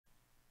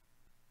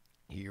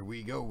Here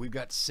we go. We've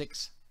got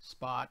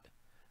 6-spot,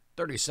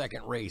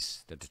 30-second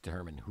race to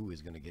determine who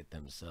is going to get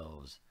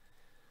themselves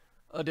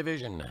a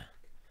division.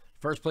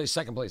 First place,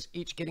 second place,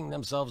 each getting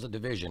themselves a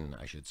division,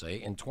 I should say,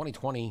 in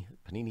 2020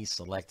 Panini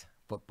Select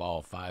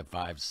Football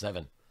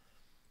 557.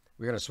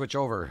 We're going to switch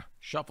over,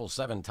 shuffle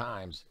 7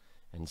 times,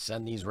 and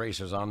send these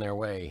racers on their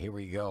way. Here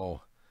we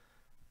go.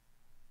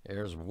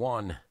 There's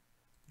 1.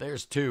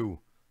 There's 2,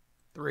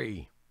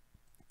 3,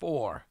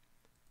 4,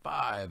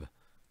 5,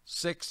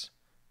 6,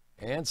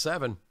 and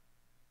 7.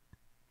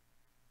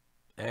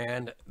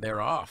 And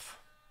they're off.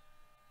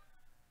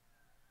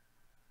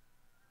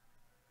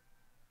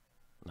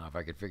 Now, if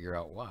I could figure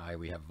out why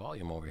we have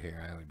volume over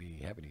here, I would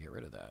be happy to get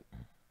rid of that.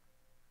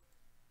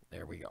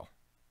 There we go.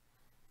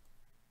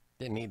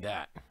 Didn't need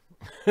that.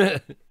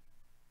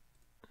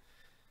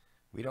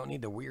 We don't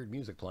need the weird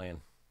music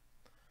playing.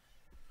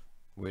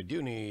 What we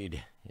do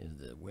need is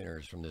the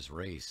winners from this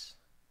race.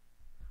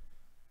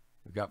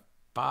 We've got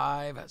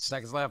 5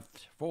 seconds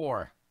left.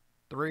 4,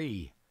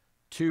 3,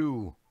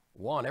 2,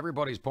 1.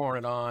 Everybody's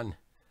pouring it on.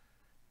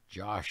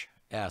 Josh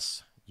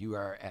S., you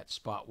are at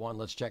spot 1.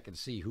 Let's check and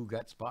see who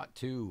got spot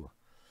 2.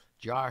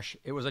 Josh,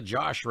 it was a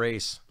Josh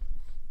race.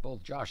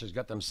 Both Joshes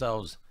got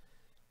themselves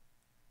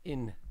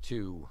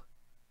into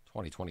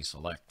 2020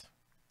 Select.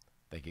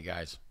 Thank you,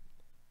 guys.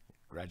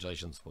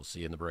 Congratulations. We'll see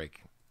you in the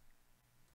break.